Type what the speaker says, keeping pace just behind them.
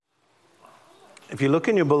If you look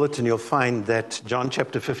in your bulletin, you'll find that John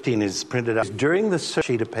chapter 15 is printed out. During the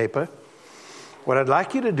sheet of paper, what I'd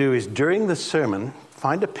like you to do is during the sermon,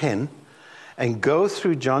 find a pen and go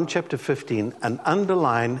through John chapter 15 and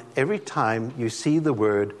underline every time you see the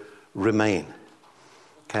word remain.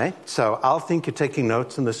 Okay? So I'll think you're taking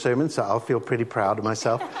notes in the sermon, so I'll feel pretty proud of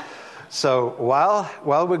myself. So while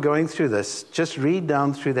we're going through this, just read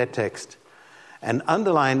down through that text and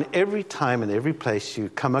underline every time and every place you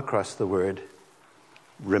come across the word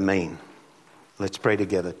remain. Let's pray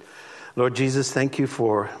together. Lord Jesus, thank you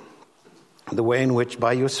for the way in which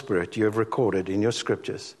by your Spirit you have recorded in your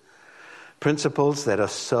scriptures principles that are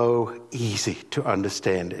so easy to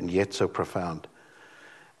understand and yet so profound.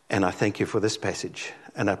 And I thank you for this passage.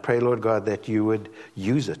 And I pray, Lord God, that you would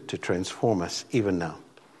use it to transform us even now.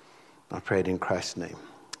 I pray it in Christ's name.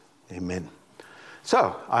 Amen.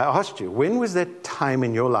 So I asked you, when was that time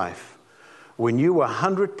in your life when you were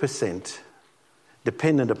 100%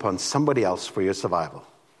 dependent upon somebody else for your survival?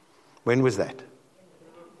 When was that?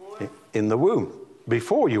 In the womb,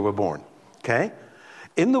 before you were born, okay?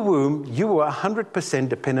 In the womb, you were 100%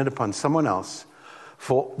 dependent upon someone else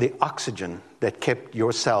for the oxygen that kept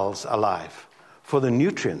your cells alive, for the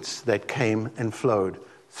nutrients that came and flowed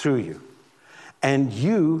through you. And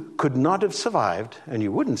you could not have survived, and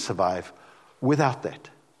you wouldn't survive, without that.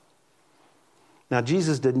 Now,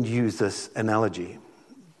 Jesus didn't use this analogy,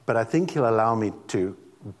 but I think he'll allow me to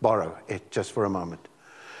borrow it just for a moment.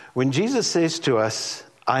 When Jesus says to us,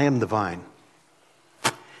 I am the vine,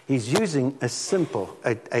 he's using a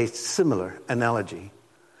similar analogy.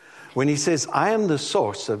 When he says, I am the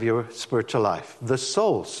source of your spiritual life, the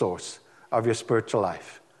sole source of your spiritual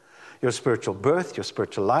life, your spiritual birth, your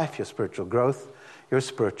spiritual life, your spiritual growth, your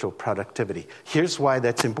spiritual productivity. Here's why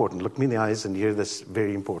that's important. Look me in the eyes and hear this,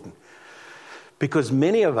 very important. Because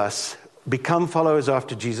many of us become followers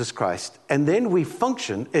after Jesus Christ, and then we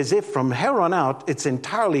function as if from here on out, it's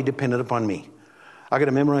entirely dependent upon me. I've got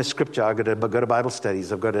to memorize scripture, I've got to go to Bible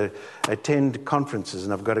studies, I've got to attend conferences,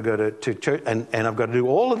 and I've got to go to church, and I've got to do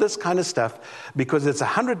all of this kind of stuff because it's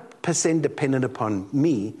 100% dependent upon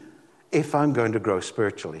me if I'm going to grow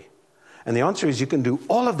spiritually. And the answer is you can do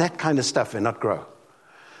all of that kind of stuff and not grow.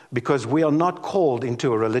 Because we are not called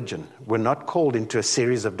into a religion. We're not called into a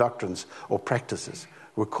series of doctrines or practices.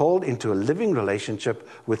 We're called into a living relationship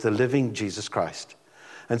with the living Jesus Christ.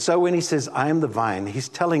 And so when he says, I am the vine, he's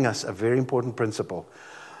telling us a very important principle.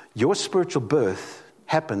 Your spiritual birth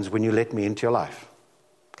happens when you let me into your life.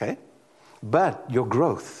 Okay? But your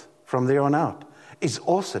growth from there on out is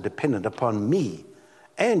also dependent upon me.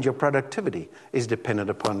 And your productivity is dependent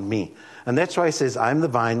upon me. And that's why he says, I'm the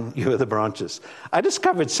vine, you are the branches. I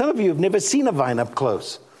discovered some of you have never seen a vine up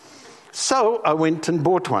close. So I went and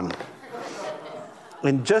bought one.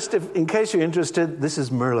 And just in case you're interested, this is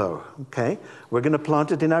Merlot, okay? We're going to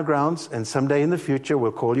plant it in our grounds, and someday in the future,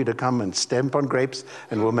 we'll call you to come and stamp on grapes,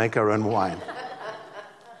 and we'll make our own wine.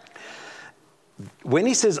 When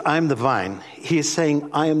he says, I'm the vine, he is saying,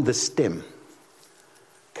 I am the stem,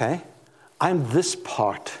 okay? I'm this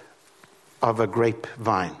part of a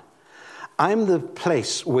grapevine. I'm the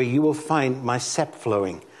place where you will find my sap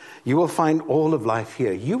flowing. You will find all of life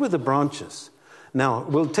here. You are the branches. Now,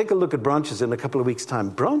 we'll take a look at branches in a couple of weeks' time.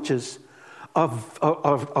 Branches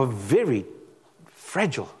are very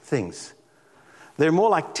fragile things. They're more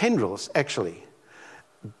like tendrils, actually.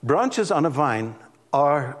 Branches on a vine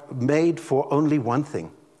are made for only one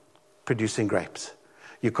thing, producing grapes.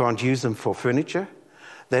 You can't use them for furniture.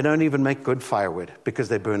 They don't even make good firewood because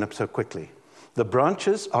they burn up so quickly. The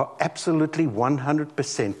branches are absolutely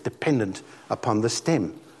 100% dependent upon the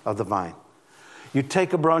stem of the vine. You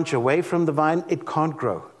take a branch away from the vine, it can't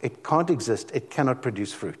grow. It can't exist. It cannot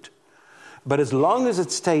produce fruit. But as long as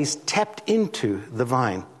it stays tapped into the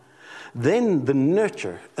vine, then the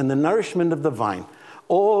nurture and the nourishment of the vine,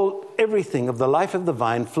 everything of the life of the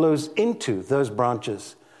vine flows into those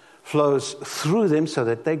branches, flows through them so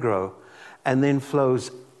that they grow, and then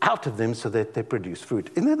flows out of them so that they produce fruit.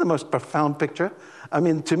 Isn't that the most profound picture? I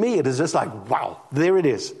mean, to me, it is just like, wow, there it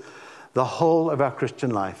is. The whole of our Christian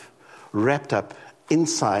life wrapped up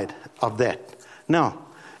inside of that. Now,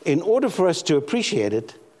 in order for us to appreciate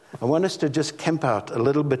it, I want us to just camp out a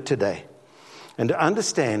little bit today and to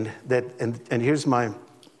understand that, and here's my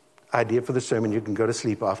idea for the sermon, you can go to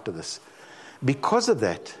sleep after this. Because of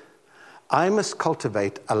that, I must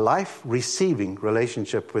cultivate a life-receiving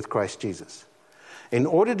relationship with Christ Jesus. In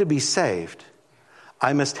order to be saved,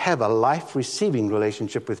 I must have a life-receiving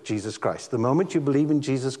relationship with Jesus Christ. The moment you believe in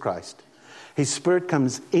Jesus Christ, His Spirit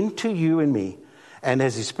comes into you and me, and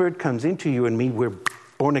as His Spirit comes into you and me, we're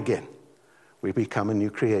born again. We become a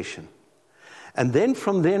new creation. And then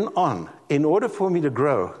from then on, in order for me to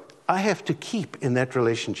grow, I have to keep in that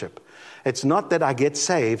relationship. It's not that I get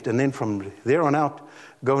saved and then from there on out,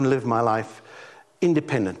 go and live my life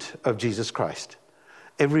independent of Jesus Christ.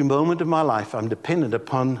 Every moment of my life, I'm dependent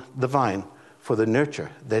upon the vine for the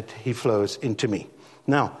nurture that he flows into me.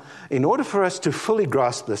 Now, in order for us to fully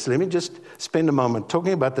grasp this, let me just spend a moment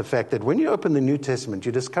talking about the fact that when you open the New Testament,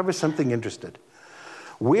 you discover something interesting.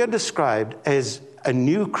 We are described as a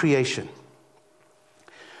new creation.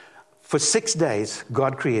 For 6 days,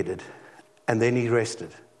 God created, and then he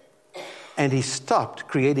rested. And he stopped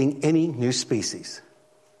creating any new species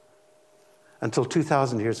until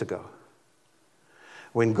 2,000 years ago.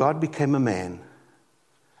 When God became a man,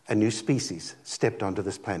 a new species stepped onto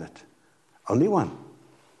this planet. Only one.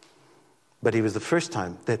 But it was the first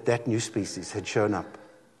time that that new species had shown up.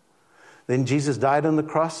 Then Jesus died on the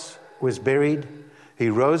cross, was buried, he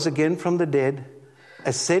rose again from the dead,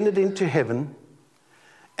 ascended into heaven,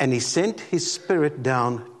 and he sent his Spirit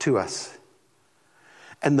down to us.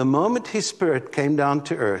 And the moment his Spirit came down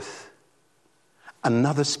to earth,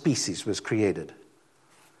 another species was created.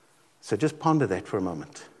 So just ponder that for a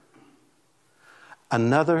moment.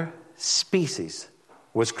 Another species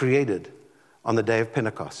was created on the day of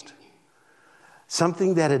Pentecost.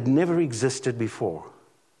 Something that had never existed before.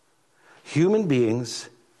 Human beings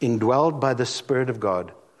indwelled by the Spirit of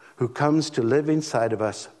God who comes to live inside of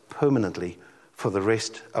us permanently for the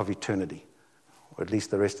rest of eternity, or at least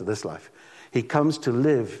the rest of this life. He comes to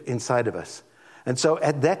live inside of us. And so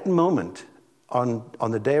at that moment, on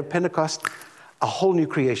the day of Pentecost, a whole new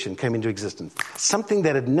creation came into existence. Something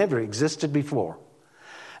that had never existed before.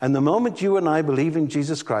 And the moment you and I believe in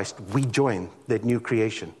Jesus Christ, we join that new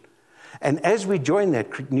creation. And as we join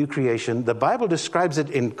that new creation, the Bible describes it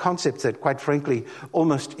in concepts that, quite frankly,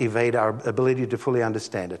 almost evade our ability to fully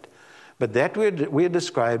understand it. But that we're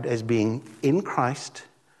described as being in Christ,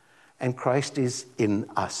 and Christ is in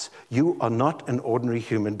us. You are not an ordinary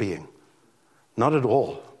human being. Not at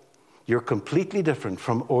all. You're completely different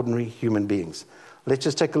from ordinary human beings. Let's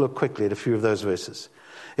just take a look quickly at a few of those verses.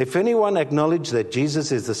 If anyone acknowledges that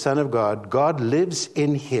Jesus is the Son of God, God lives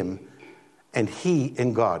in him, and he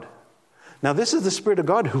in God. Now, this is the Spirit of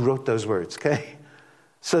God who wrote those words, okay?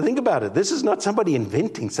 So think about it. This is not somebody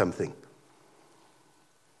inventing something.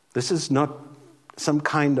 This is not some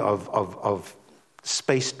kind of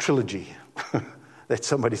space trilogy that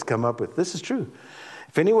somebody's come up with. This is true.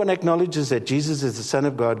 If anyone acknowledges that Jesus is the Son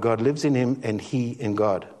of God, God lives in him and he in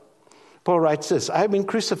God. Paul writes this, I have been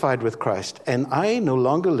crucified with Christ, and I no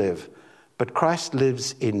longer live, but Christ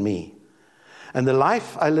lives in me. And the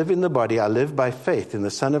life I live in the body, I live by faith in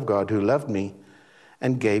the Son of God who loved me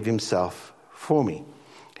and gave himself for me.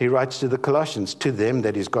 He writes to the Colossians, to them,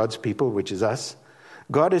 that is God's people, which is us,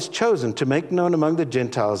 God has chosen to make known among the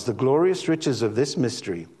Gentiles the glorious riches of this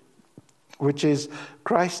mystery, which is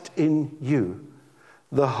Christ in you,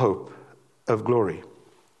 the hope of glory.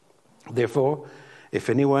 Therefore, if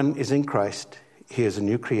anyone is in Christ, he is a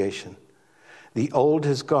new creation. The old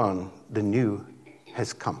has gone, the new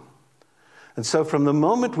has come. And so from the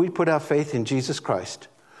moment we put our faith in Jesus Christ,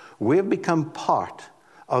 we have become part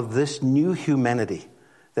of this new humanity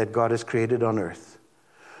that God has created on earth.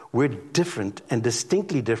 We're different and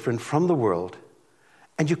distinctly different from the world,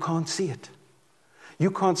 and you can't see it.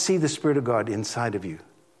 You can't see the Spirit of God inside of you,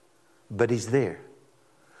 but he's there.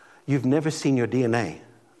 You've never seen your DNA,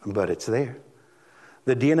 but it's there.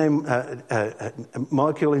 The DNA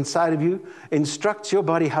molecule inside of you instructs your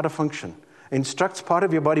body how to function, instructs part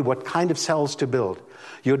of your body what kind of cells to build.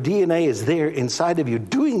 Your DNA is there inside of you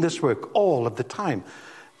doing this work all of the time.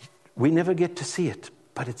 We never get to see it,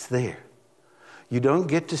 but it's there. You don't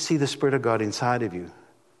get to see the Spirit of God inside of you,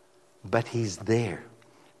 but he's there.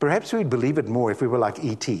 Perhaps we'd believe it more if we were like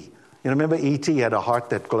E.T. You know, remember E.T. had a heart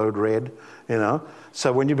that glowed red, you know?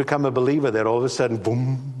 So when you become a believer, that all of a sudden,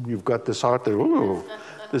 boom, you've got this heart that, ooh,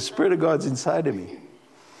 the Spirit of God's inside of me.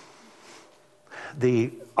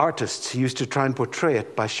 The artists used to try and portray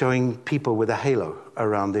it by showing people with a halo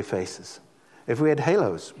around their faces. If we had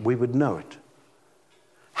halos, we would know it.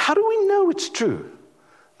 How do we know it's true?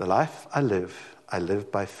 The life I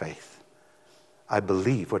live by faith. I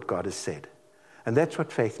believe what God has said. And that's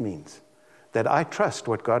what faith means. That I trust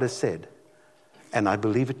what God has said, and I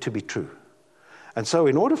believe it to be true. And so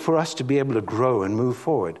in order for us to be able to grow and move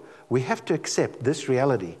forward, we have to accept this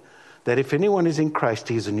reality, that if anyone is in Christ,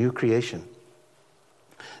 he is a new creation.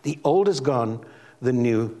 The old is gone, the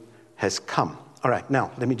new has come. All right,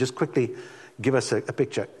 now, let me just quickly give us a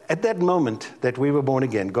picture. At that moment that we were born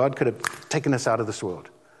again, God could have taken us out of this world,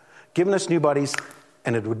 given us new bodies,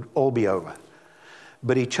 and it would all be over.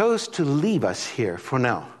 But he chose to leave us here for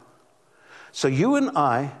now, So you and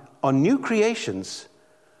I are new creations,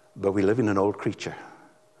 but we live in an old creature.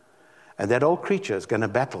 And that old creature is going to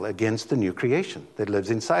battle against the new creation that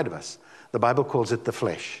lives inside of us. The Bible calls it the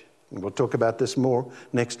flesh. And we'll talk about this more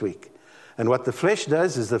next week. And what the flesh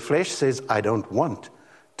does is the flesh says, I don't want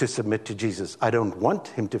to submit to Jesus. I don't want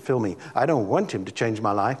him to fill me. I don't want him to change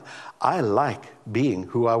my life. I like being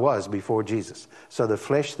who I was before Jesus. So the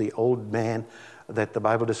flesh, the old man that the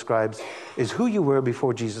Bible describes, is who you were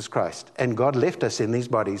before Jesus Christ. And God left us in these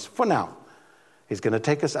bodies for now. He's going to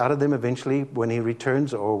take us out of them eventually when he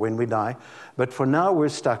returns or when we die. But for now, we're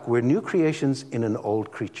stuck. We're new creations in an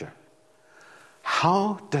old creature.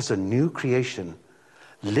 How does a new creation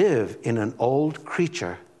live in an old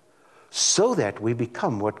creature so that we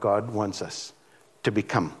become what God wants us to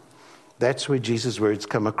become? That's where Jesus' words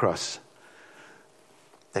come across,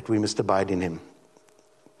 that we must abide in him.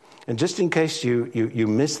 And just in case you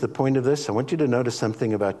miss the point of this, I want you to notice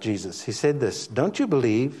something about Jesus. He said this, don't you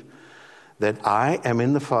believe that I am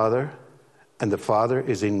in the Father and the Father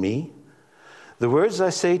is in me? The words I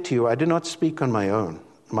say to you, I do not speak on my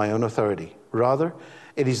own authority. Rather,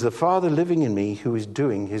 it is the Father living in me who is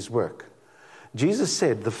doing his work. Jesus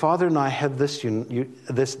said, the Father and I have this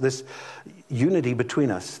unity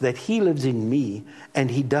between us, that he lives in me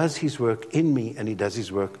and he does his work in me and he does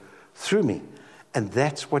his work through me. And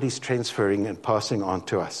that's what he's transferring and passing on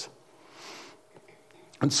to us.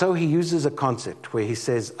 And so he uses a concept where he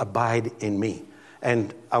says, abide in me.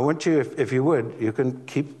 And I want you, if you would, you can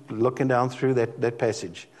keep looking down through that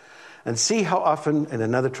passage and see how often, in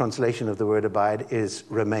another translation of the word abide, is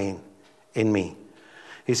remain in me.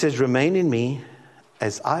 He says, remain in me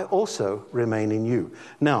as I also remain in you.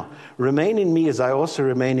 Now, remain in me as I also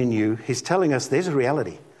remain in you, he's telling us there's a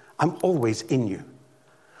reality. I'm always in you.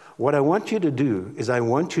 What I want you to do is I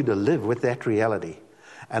want you to live with that reality.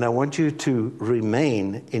 And I want you to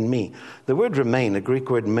remain in me. The word remain, the Greek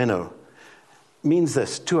word meno, means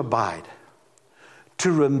this, to abide,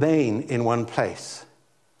 to remain in one place,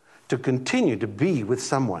 to continue to be with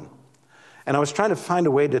someone. And I was trying to find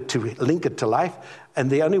a way to link it to life, and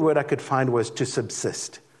the only word I could find was to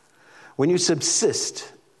subsist. When you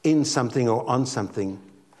subsist in something or on something,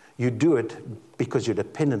 you do it because you're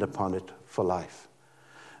dependent upon it for life.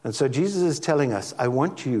 And so Jesus is telling us, I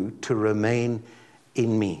want you to remain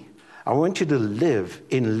in me. I want you to live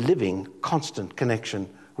in living, constant connection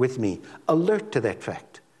with me. Alert to that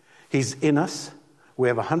fact. He's in us. We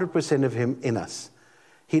have 100% of him in us.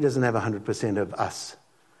 He doesn't have 100% of us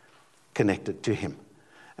connected to him.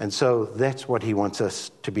 And so that's what he wants us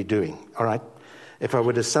to be doing. All right? If I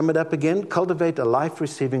were to sum it up again, cultivate a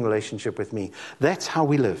life-receiving relationship with me. That's how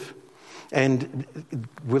we live. And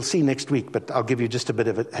we'll see next week, but I'll give you just a bit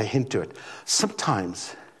of a hint to it.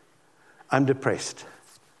 Sometimes I'm depressed.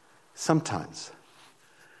 Sometimes.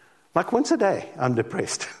 Like once a day, I'm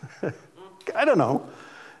depressed. I don't know.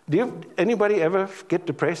 Anybody ever get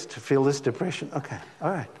depressed, feel this depression? Okay,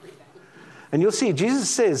 all right. And you'll see, Jesus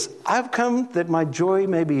says, I've come that my joy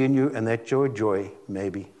may be in you and that your joy may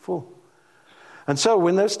be full. And so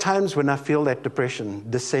when those times when I feel that depression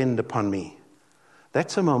descend upon me,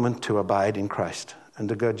 that's a moment to abide in Christ and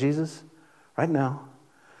to go, Jesus, right now,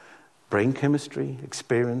 brain chemistry,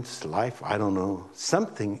 experience, life, I don't know,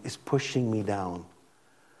 something is pushing me down.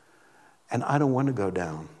 And I don't want to go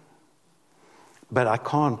down. But I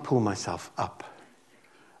can't pull myself up.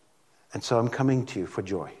 And so I'm coming to you for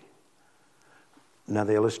joy.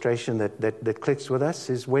 Another illustration that clicks with us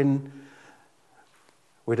is when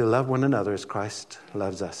we're to love one another as Christ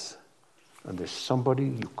loves us. And there's somebody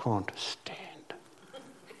you can't stand.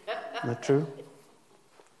 Isn't that true?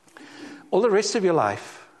 All the rest of your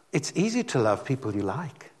life, it's easy to love people you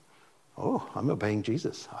like. Oh, I'm obeying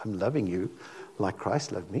Jesus. I'm loving you like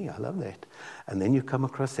Christ loved me. I love that. And then you come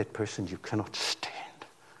across that person you cannot stand.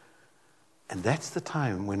 And that's the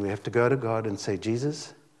time when we have to go to God and say,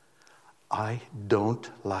 Jesus, I don't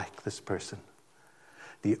like this person.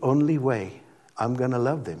 The only way I'm going to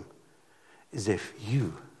love them is if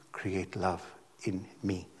you create love in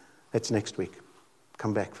me. That's next week.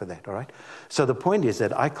 Come back for that, all right? So the point is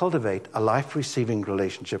that I cultivate a life-receiving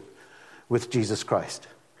relationship with Jesus Christ.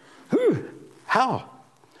 How?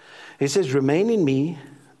 He says, remain in me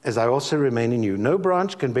as I also remain in you. No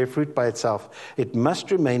branch can bear fruit by itself. It must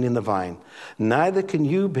remain in the vine. Neither can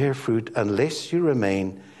you bear fruit unless you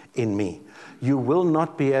remain in me. You will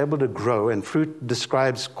not be able to grow, and fruit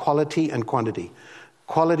describes quality and quantity.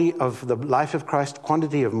 Quality of the life of Christ,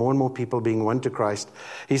 quantity of more and more people being won to Christ.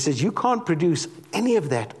 He says, you can't produce any of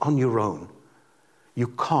that on your own. You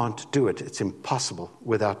can't do it. It's impossible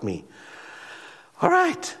without me. All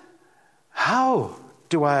right. How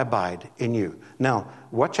do I abide in you. Now,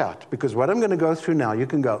 watch out, because what I'm going to go through now, you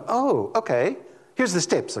can go, oh, okay, here's the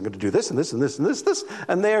steps. I'm going to do this and this and this and this,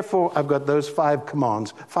 and therefore I've got those 5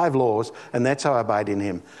 commands, 5 laws, and that's how I abide in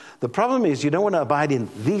him. The problem is you don't want to abide in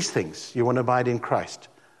these things. You want to abide in Christ.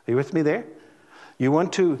 Are you with me there? You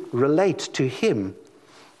want to relate to him,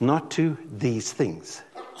 not to these things.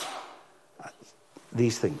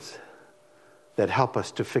 These things that help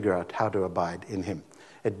us to figure out how to abide in him.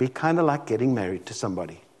 It'd be kind of like getting married to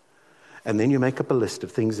somebody. And then you make up a list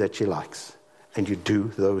of things that she likes. And you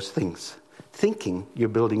do those things, thinking you're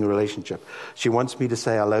building a relationship. She wants me to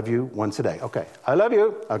say, I love you once a day. Okay, I love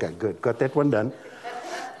you. Okay, good. Got that one done.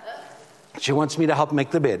 She wants me to help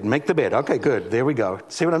make the bed. Make the bed. Okay, good. There we go.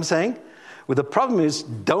 See what I'm saying? Well, the problem is,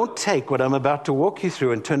 don't take what I'm about to walk you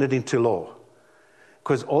through and turn it into law.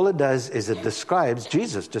 Because all it does is it describes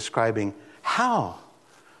Jesus describing how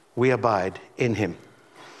we abide in him.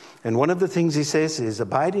 And one of the things he says is,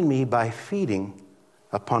 abide in me by feeding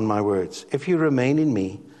upon my words. If you remain in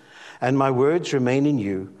me and my words remain in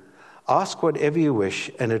you, ask whatever you wish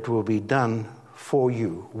and it will be done for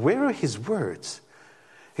you. Where are his words?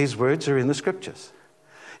 His words are in the scriptures.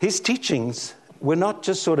 His teachings were not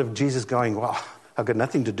just sort of Jesus going, well, I've got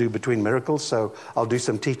nothing to do between miracles, so I'll do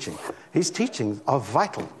some teaching. His teachings are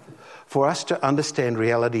vital for us to understand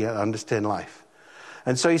reality and understand life.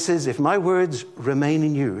 And so he says, if my words remain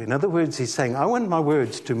in you, in other words, he's saying, I want my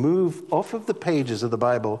words to move off of the pages of the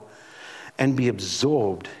Bible and be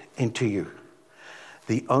absorbed into you.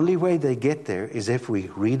 The only way they get there is if we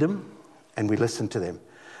read them and we listen to them.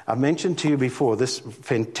 I've mentioned to you before this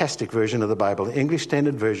fantastic version of the Bible, the English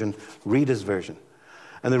Standard Version, Reader's Version.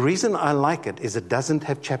 And the reason I like it is it doesn't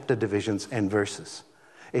have chapter divisions and verses.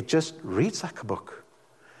 It just reads like a book.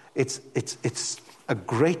 It's a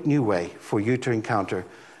great new way for you to encounter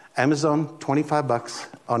Amazon, $25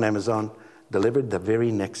 on Amazon, delivered the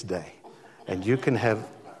very next day. And you can have,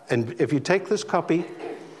 and if you take this copy,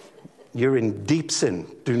 you're in deep sin.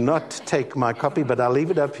 Do not take my copy, but I'll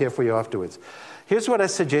leave it up here for you afterwards. Here's what I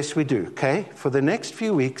suggest we do, okay? For the next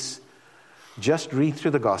few weeks, just read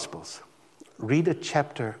through the Gospels. Read a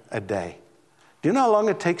chapter a day. Do you know how long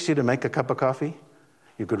it takes you to make a cup of coffee?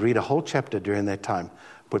 You could read a whole chapter during that time.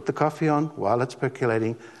 Put the coffee on while it's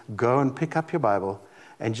percolating. Go and pick up your Bible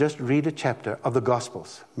and just read a chapter of the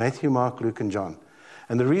Gospels. Matthew, Mark, Luke, and John.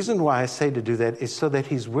 And the reason why I say to do that is so that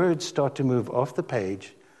his words start to move off the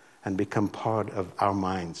page and become part of our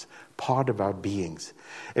minds, part of our beings.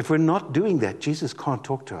 If we're not doing that, Jesus can't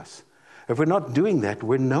talk to us. If we're not doing that,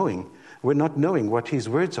 we're not knowing what his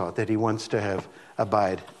words are that he wants to have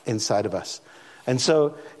abide inside of us. And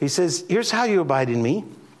so he says, here's how you abide in me.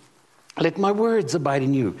 Let my words abide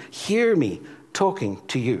in you. Hear me talking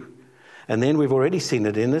to you. And then we've already seen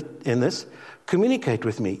it in this. Communicate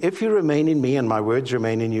with me. If you remain in me and my words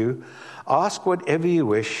remain in you, ask whatever you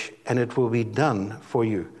wish and it will be done for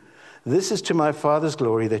you. This is to my Father's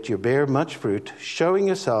glory that you bear much fruit, showing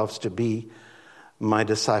yourselves to be my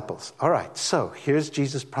disciples. All right, so here's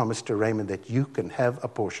Jesus' promise to Raymond that you can have a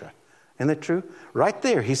Porsche. Isn't that true? Right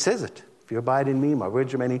there, he says it. If you abide in me, my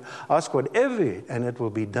words remaining, ask whatever, and it will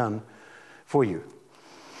be done for you.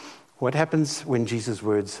 What happens when Jesus'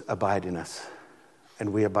 words abide in us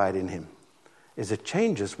and we abide in him is it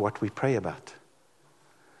changes what we pray about.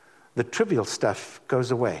 The trivial stuff goes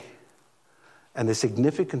away. And the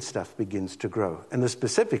significant stuff begins to grow. And the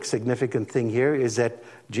specific significant thing here is that,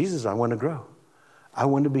 Jesus, I want to grow. I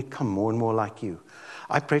want to become more and more like you.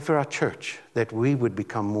 I pray for our church that we would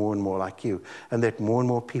become more and more like you and that more and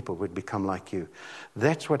more people would become like you.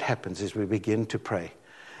 That's what happens as we begin to pray.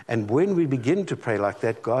 And when we begin to pray like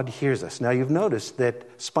that, God hears us. Now, you've noticed that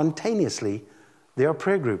spontaneously there are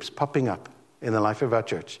prayer groups popping up in the life of our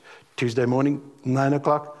church. Tuesday morning, 9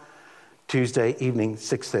 o'clock. Tuesday evening,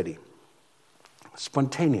 6:30.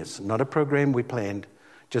 Spontaneous, not a program we planned,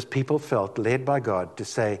 just people felt led by God to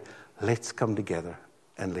say, let's come together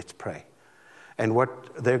and let's pray. And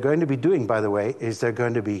what they're going to be doing, by the way, is they're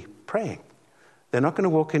going to be praying. They're not going to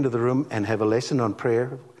walk into the room and have a lesson on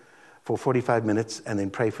prayer for 45 minutes and then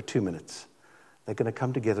pray for 2 minutes. They're going to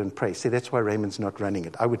come together and pray. See, that's why Raymond's not running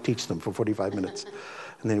it. I would teach them for 45 minutes.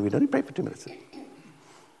 And then we'd only pray for 2 minutes.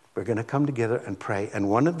 We're going to come together and pray. And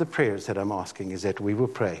one of the prayers that I'm asking is that we will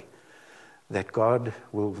pray that God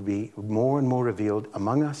will be more and more revealed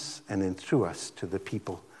among us and then through us to the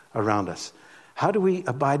people around us. How do we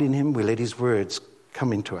abide in him? We let his words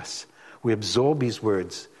come into us. We absorb his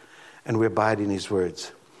words and we abide in his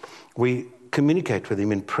words. We communicate with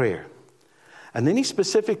him in prayer. And then he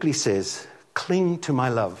specifically says, cling to my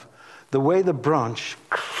love. The way the branch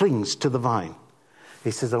clings to the vine.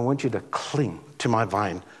 He says, I want you to cling to my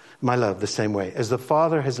vine. my love the same way. As the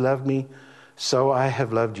Father has loved me, so I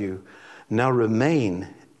have loved you. Now remain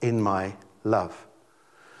in my love.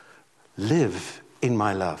 Live in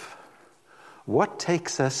my love. What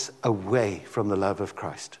takes us away from the love of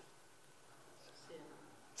Christ?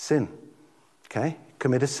 Sin. Okay?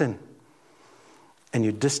 Commit a sin. And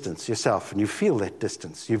you distance yourself, and you feel that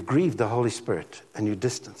distance. You've grieved the Holy Spirit, and you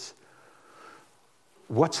distance.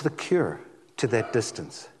 What's the cure to that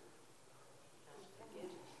distance?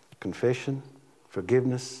 Confession,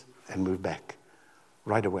 forgiveness, and move back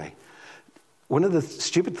right away. One of the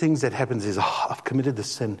stupid things that happens is, I've committed the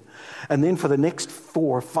sin. And then for the next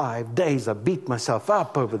 4 or 5 days, I beat myself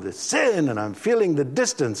up over the sin, and I'm feeling the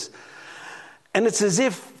distance. And it's as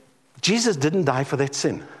if Jesus didn't die for that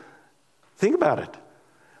sin. Think about it.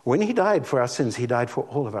 When he died for our sins, he died for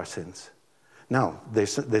all of our sins. Now,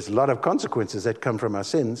 there's a lot of consequences that come from our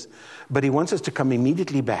sins, but he wants us to come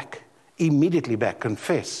immediately back,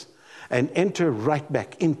 confess, and enter right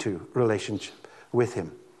back into relationship with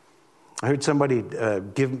him. I heard somebody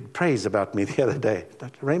give praise about me the other day.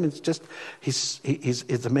 Dr. Raymond's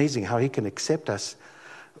it's amazing how he can accept us,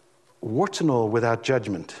 warts and all, without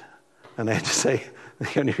judgment. And I had to say,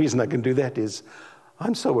 the only reason I can do that is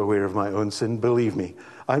I'm so aware of my own sin, believe me.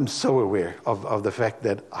 I'm so aware of the fact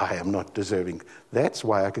that I am not deserving. That's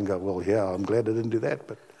why I can go, well, yeah, I'm glad I didn't do that,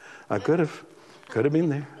 but I could have been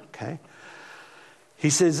there, okay? He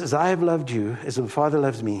says, as I have loved you, as the Father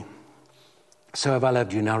loves me, so have I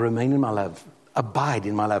loved you. Now remain in my love. Abide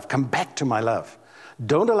in my love. Come back to my love.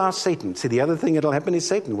 Don't allow Satan. See, the other thing that will happen is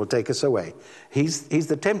Satan will take us away. He's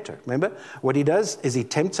the tempter. Remember? What he does is he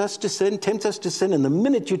tempts us to sin. And the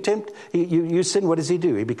minute you sin, what does he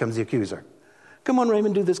do? He becomes the accuser. Come on,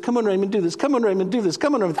 Raymond, do this. Come on, Raymond, do this. Come on, Raymond, do this.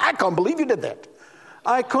 Come on, Raymond. I can't believe you did that.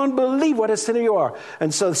 I can't believe what a sinner you are.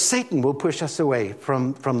 And so Satan will push us away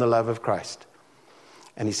from the love of Christ.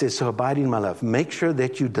 And he says, so abide in my love. Make sure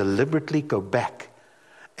that you deliberately go back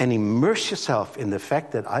and immerse yourself in the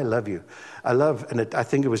fact that I love you. I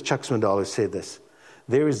think it was Chuck Swindoll who said this.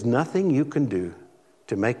 There is nothing you can do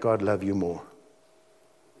to make God love you more.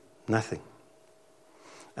 Nothing.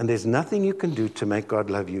 And there's nothing you can do to make God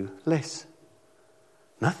love you less.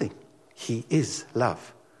 Nothing. He is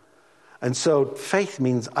love. And so faith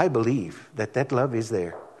means I believe that love is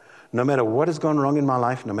there. No matter what has gone wrong in my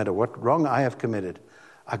life, no matter what wrong I have committed,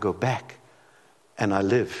 I go back and I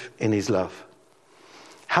live in his love.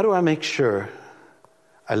 How do I make sure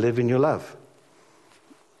I live in your love?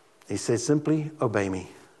 He says simply, obey me.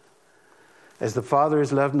 As the Father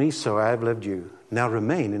has loved me, so I have loved you. Now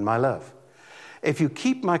remain in my love. If you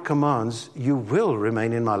keep my commands, you will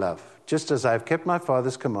remain in my love, just as I have kept my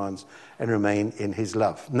Father's commands and remain in his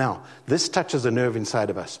love. Now, this touches a nerve inside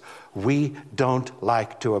of us. We don't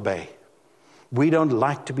like to obey. We don't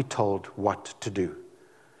like to be told what to do.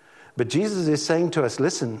 But Jesus is saying to us,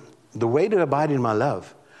 listen, the way to abide in my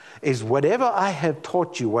love is whatever I have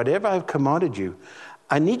taught you, whatever I've commanded you,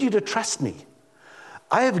 I need you to trust me.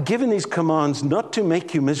 I have given these commands not to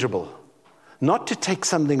make you miserable, not to take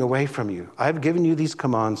something away from you. I have given you these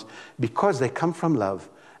commands because they come from love,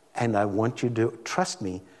 and I want you to trust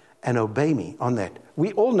me and obey me on that.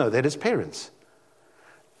 We all know that as parents.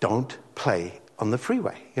 Don't play on the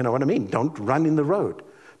freeway. You know what I mean? Don't run in the road.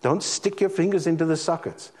 Don't stick your fingers into the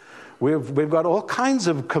sockets. We've got all kinds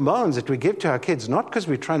of commands that we give to our kids, not because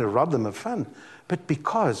we're trying to rob them of fun, but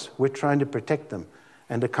because we're trying to protect them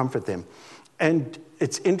and to comfort them. And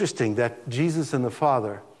it's interesting that Jesus and the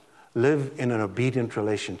Father live in an obedient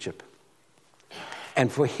relationship.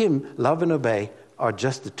 And for him, love and obey are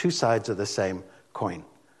just the two sides of the same coin.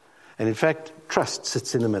 And in fact, trust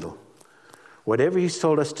sits in the middle. Whatever he's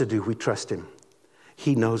told us to do, we trust him.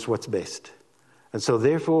 He knows what's best. And so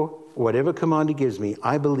therefore, whatever command he gives me,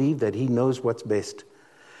 I believe that he knows what's best.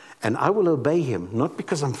 And I will obey him, not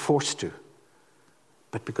because I'm forced to,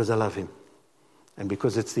 but because I love him. And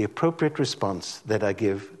because it's the appropriate response that I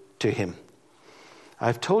give to him.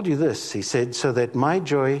 I've told you this, he said, so that my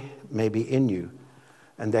joy may be in you,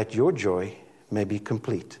 and that your joy may be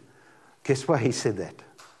complete. Guess why he said that?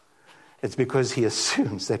 It's because he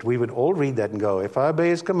assumes that we would all read that and go, if I obey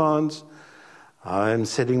his commands, I'm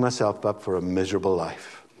setting myself up for a miserable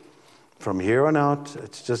life. From here on out,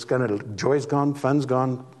 it's just joy's gone, fun's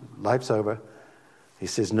gone, life's over. He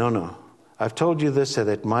says, no. I've told you this so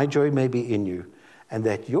that my joy may be in you and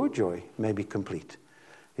that your joy may be complete.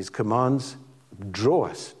 His commands draw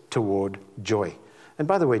us toward joy. And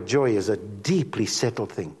by the way, joy is a deeply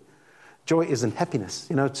settled thing. Joy isn't happiness.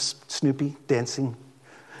 You know, it's Snoopy dancing.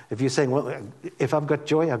 If you're saying, well, if I've got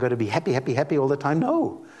joy, I've got to be happy all the time.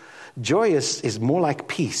 No. Joy is more like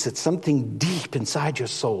peace. It's something deep inside your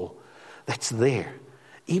soul that's there.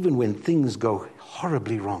 even when things go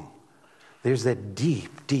horribly wrong, there's that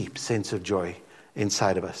deep, deep sense of joy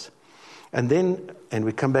inside of us. And then, and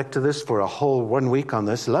we come back to this for a whole 1 week on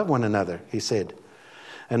this, love one another, he said.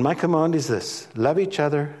 And my command is this, love each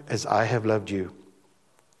other as I have loved you.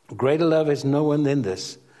 Greater love has no one than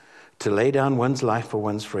this, to lay down one's life for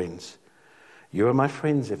one's friends. You are my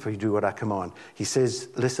friends if you do what I command. He says,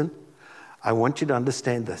 listen, I want you to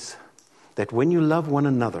understand this, that when you love one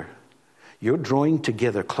another, you're drawing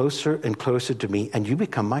together closer and closer to me, and you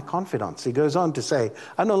become my confidants. He goes on to say,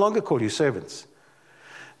 I no longer call you servants,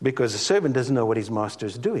 because a servant doesn't know what his master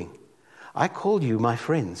is doing. I call you my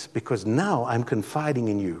friends, because now I'm confiding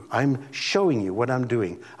in you. I'm showing you what I'm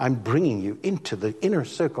doing. I'm bringing you into the inner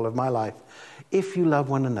circle of my life. If you love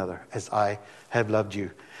one another as I have loved you,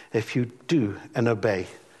 if you do and obey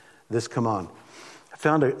this command. I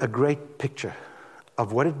found a great picture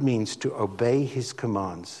of what it means to obey his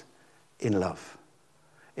commands in love.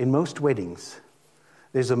 In most weddings,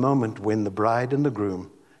 there's a moment when the bride and the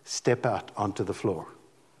groom step out onto the floor.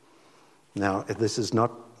 Now, this is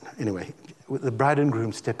not, anyway, the bride and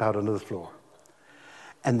groom step out onto the floor.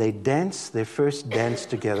 And they dance their first dance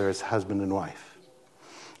together as husband and wife.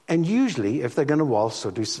 And usually, if they're going to waltz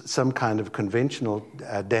or do some kind of conventional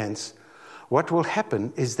dance, what will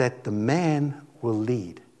happen is that the man will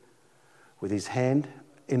lead with his hand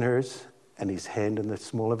in hers and his hand in the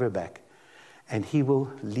small of her back. And he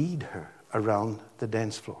will lead her around the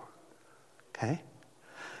dance floor. Okay?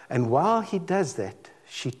 And while he does that,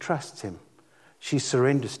 she trusts him. She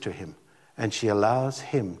surrenders to him. And she allows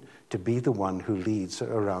him to be the one who leads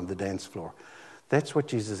her around the dance floor. That's what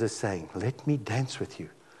Jesus is saying. Let me dance with you.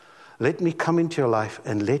 Let me come into your life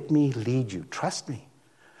and let me lead you. Trust me.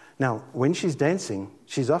 Now, when she's dancing,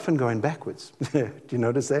 she's often going backwards. Do you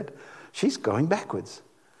notice that? She's going backwards.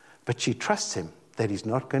 But she trusts him that he's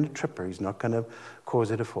not going to trip her. He's not going to cause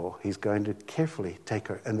her to fall. He's going to carefully take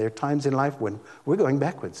her. And there are times in life when we're going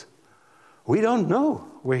backwards. We don't know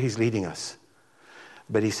where he's leading us.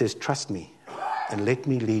 But he says, trust me and let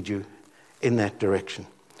me lead you in that direction.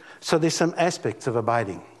 So there's some aspects of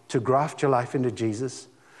abiding. To graft your life into Jesus,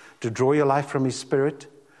 to draw your life from his Spirit.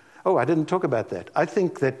 Oh, I didn't talk about that. I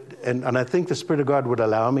think that, and I think the Spirit of God would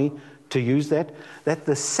allow me to use that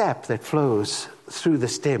the sap that flows through the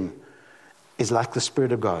stem is like the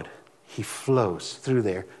Spirit of God. He flows through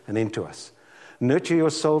there and into us. Nurture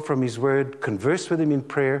your soul from his word, converse with him in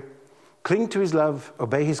prayer, cling to his love,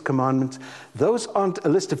 obey his commandments. Those aren't a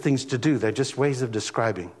list of things to do. They're just ways of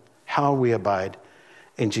describing how we abide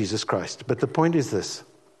in Jesus Christ. But the point is this.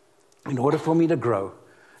 In order for me to grow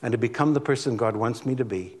and to become the person God wants me to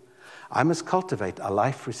be, I must cultivate a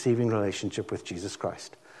life-receiving relationship with Jesus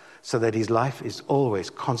Christ so that his life is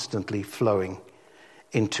always constantly flowing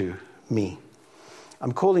into me.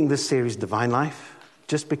 I'm calling this series Divine Life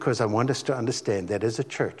just because I want us to understand that as a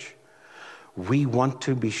church, we want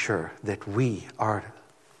to be sure that we are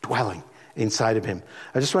dwelling inside of him.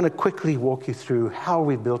 I just want to quickly walk you through how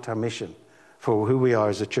we built our mission for who we are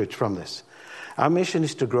as a church from this. Our mission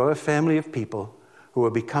is to grow a family of people who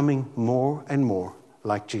are becoming more and more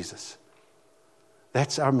like Jesus.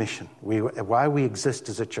 That's our mission, why we exist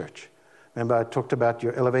as a church. Remember I talked about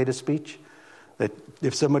your elevator speech? That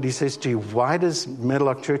if somebody says to you, why does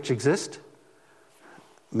Meadowlark Church exist?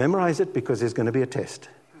 Memorize it because there's going to be a test.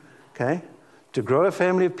 Okay? To grow a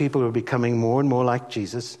family of people who are becoming more and more like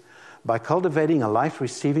Jesus by cultivating a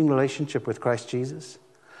life-receiving relationship with Christ Jesus,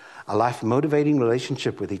 a life-motivating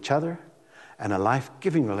relationship with each other, and a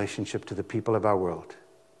life-giving relationship to the people of our world.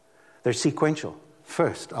 They're sequential.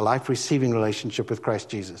 First, a life-receiving relationship with Christ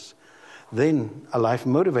Jesus. Then, a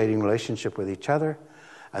life-motivating relationship with each other.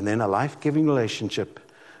 And then, a life-giving relationship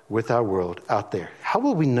with our world out there. How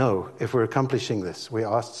will we know if we're accomplishing this? We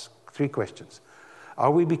asked 3 questions.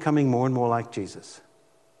 Are we becoming more and more like Jesus?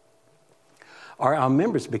 Are our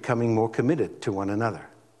members becoming more committed to one another?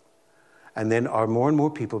 And then, are more and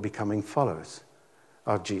more people becoming followers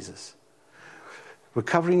of Jesus? We're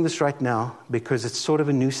covering this right now because it's sort of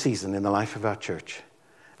a new season in the life of our church.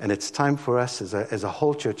 And it's time for us as a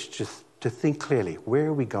whole church to think clearly. Where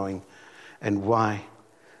are we going and why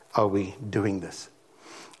are we doing this?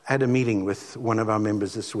 I had a meeting with one of our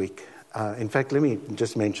members this week. In fact, let me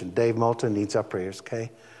just mention, Dave Malta needs our prayers,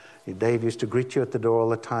 okay? Dave used to greet you at the door all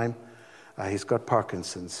the time. He's got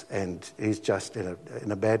Parkinson's, and he's just in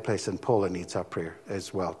a bad place, and Paula needs our prayer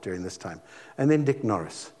as well during this time. And then Dick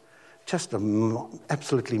Norris. Just an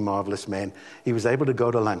absolutely marvelous man. He was able to go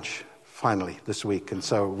to lunch, finally, this week. And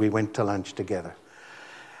so we went to lunch together.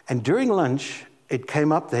 And during lunch, it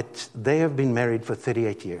came up that they have been married for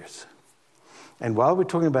 38 years. And while we're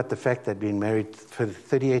talking about the fact that being married for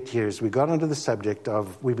 38 years, we got onto the subject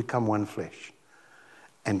of we become one flesh.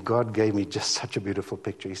 And God gave me just such a beautiful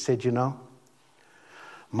picture. He said,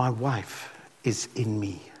 my wife is in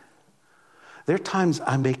me. There are times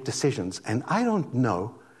I make decisions and I don't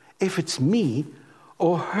know if it's me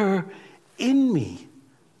or her in me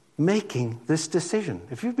making this decision.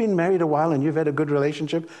 If you've been married a while and you've had a good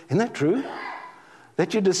relationship, isn't that true?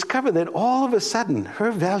 That you discover that all of a sudden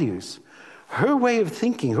her values, her way of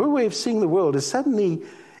thinking, her way of seeing the world is suddenly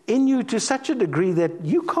in you to such a degree that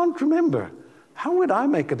you can't remember. How would I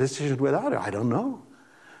make a decision without her? I don't know.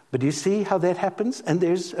 But you see how that happens? And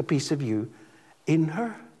there's a piece of you in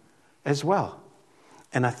her as well.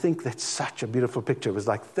 And I think that's such a beautiful picture. It was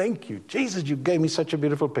like, thank you, Jesus, you gave me such a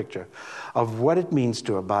beautiful picture of what it means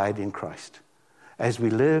to abide in Christ. As we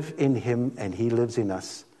live in him and he lives in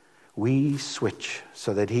us, we switch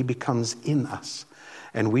so that he becomes in us.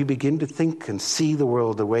 And we begin to think and see the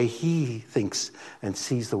world the way he thinks and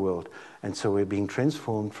sees the world. And so we're being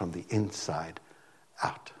transformed from the inside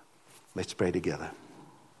out. Let's pray together.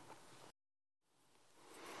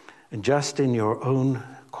 And just in your own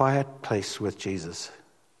quiet place with Jesus,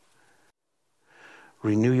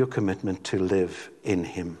 renew your commitment to live in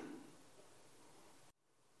him.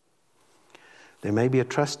 There may be a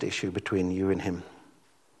trust issue between you and him,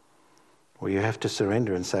 where you have to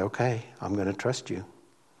surrender and say, okay, I'm going to trust you.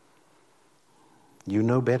 You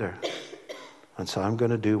know better. And so I'm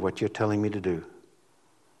going to do what you're telling me to do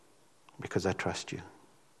because I trust you.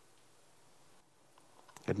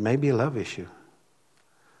 It may be a love issue.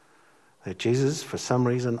 That Jesus, for some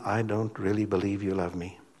reason, I don't really believe you love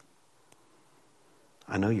me.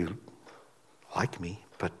 I know you like me,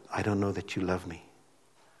 but I don't know that you love me.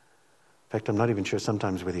 In fact, I'm not even sure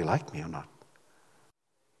sometimes whether you like me or not.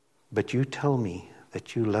 But you tell me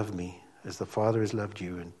that you love me as the Father has loved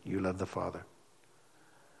you and you love the Father.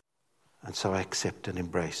 And so I accept and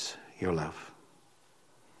embrace your love.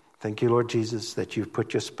 Thank you, Lord Jesus, that you've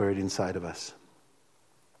put your Spirit inside of us.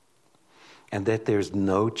 And that there's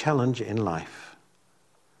no challenge in life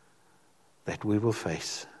that we will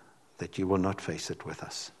face, that you will not face it with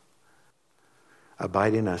us.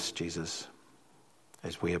 Abide in us, Jesus,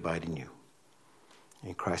 as we abide in you.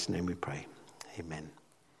 In Christ's name we pray. Amen.